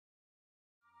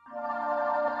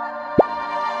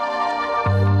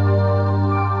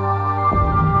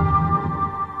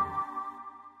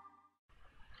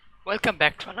Welcome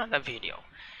back to another video.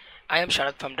 I am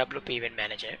Sharad from WP Event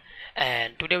Manager,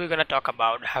 and today we're going to talk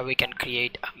about how we can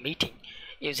create a meeting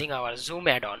using our Zoom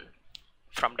add-on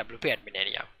from WP Admin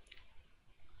area.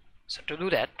 So to do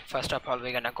that, first of all,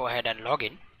 we're going to go ahead and log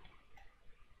in.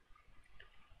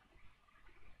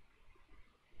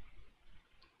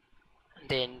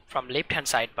 Then from left hand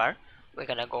sidebar, we're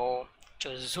going to go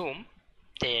to Zoom,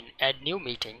 then add new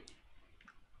meeting,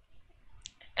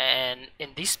 and in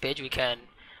this page we can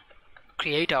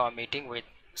create our meeting with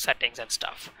settings and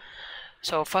stuff.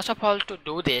 So first of all, to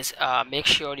do this, make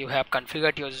sure you have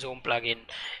configured your Zoom plugin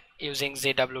using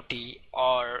ZWT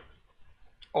or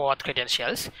OAuth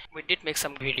credentials. We did make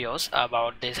some videos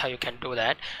about this, how you can do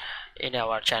that in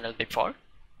our channel before.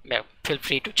 Feel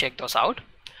free to check those out.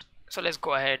 So let's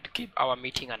go ahead, give our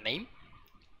meeting a name.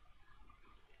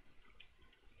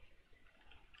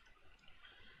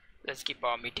 Let's give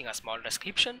our meeting a small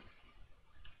description.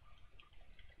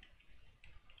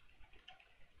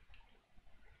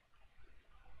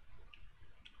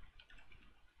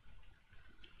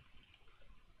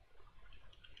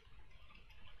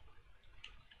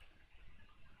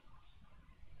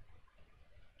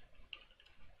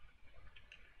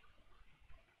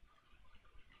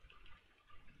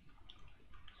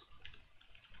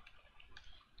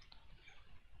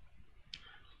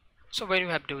 So when you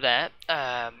have to do that,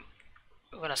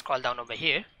 we're gonna scroll down over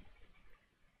here.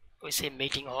 We say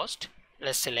meeting host.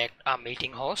 Let's select a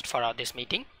meeting host for this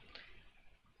meeting.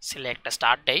 Select a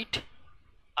start date,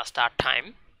 a start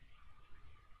time,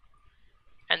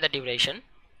 and the duration.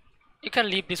 You can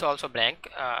leave this also blank.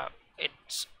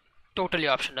 It's totally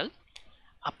optional.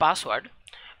 A password.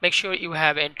 Make sure you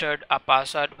have entered a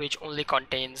password which only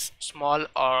contains small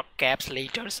or caps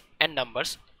letters and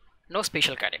numbers, no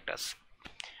special characters.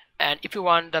 And if you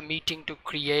want the meeting to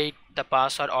create the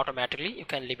password automatically, you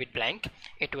can leave it blank.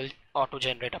 It will auto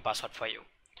generate a password for you.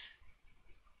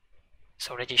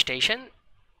 So registration,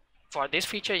 for this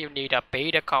feature you need a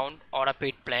paid account or a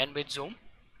paid plan with Zoom.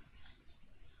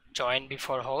 Join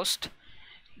before host.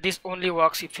 This only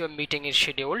works if your meeting is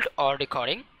scheduled or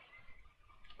recording.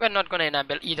 We're not going to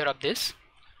enable either of this.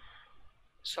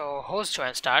 So host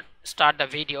join start the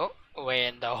video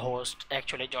when the host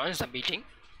actually joins the meeting.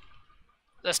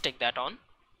 Let's take that on.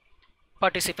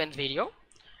 Participants video,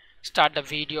 start the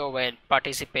video when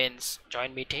participants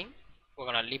join meeting. We're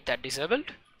gonna leave that disabled.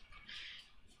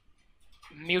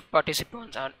 Mute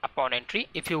participants upon entry.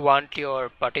 If you want your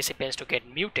participants to get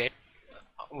muted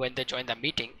when they join the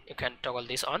meeting, you can toggle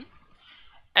this on.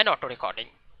 And auto recording,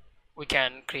 we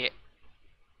can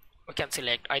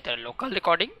select either local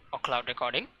recording or cloud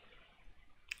recording.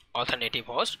 Alternative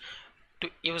host. To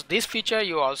use this feature,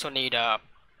 you also need a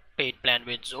paid plan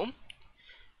with Zoom.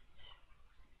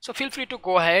 So feel free to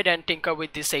go ahead and tinker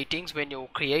with these settings when you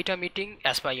create a meeting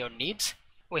as per your needs.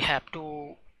 We have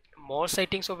two more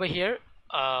settings over here.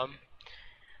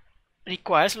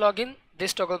 Requires login.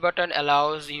 This toggle button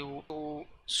allows you to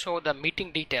show the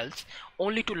meeting details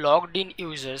only to logged in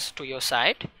users to your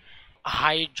site.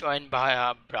 Hide join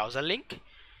via browser link.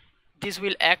 This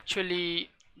will actually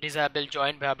disable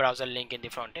join via browser link in the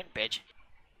front end page.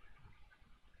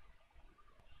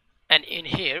 And in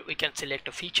here we can select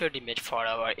a featured image for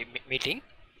our meeting.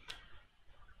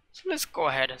 So let's go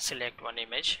ahead and select one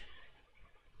image.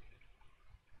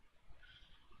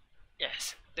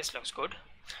 Yes, this looks good.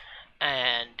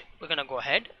 And we're gonna go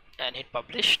ahead and hit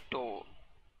publish to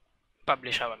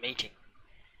publish our meeting.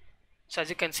 So as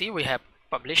you can see, we have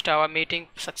published our meeting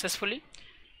successfully.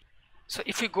 So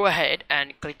if we go ahead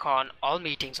and click on all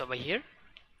meetings over here,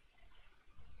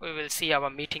 we will see our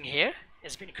meeting here.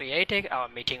 It's been created, our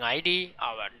meeting ID,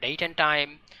 our date and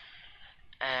time.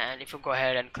 And if you go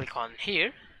ahead and click on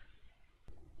here,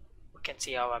 we can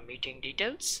see our meeting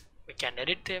details. We can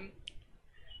edit them.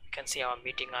 You can see our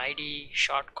meeting ID,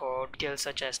 short code, details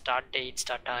such as start date,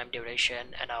 start time,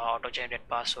 duration, and our auto generated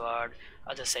password,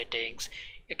 other settings.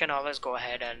 You can always go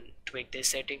ahead and tweak these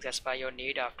settings as per your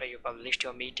need after you published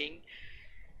your meeting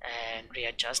and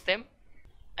readjust them.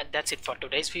 And that's it for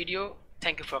today's video.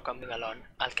 Thank you for coming along.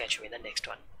 I'll catch you in the next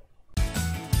one.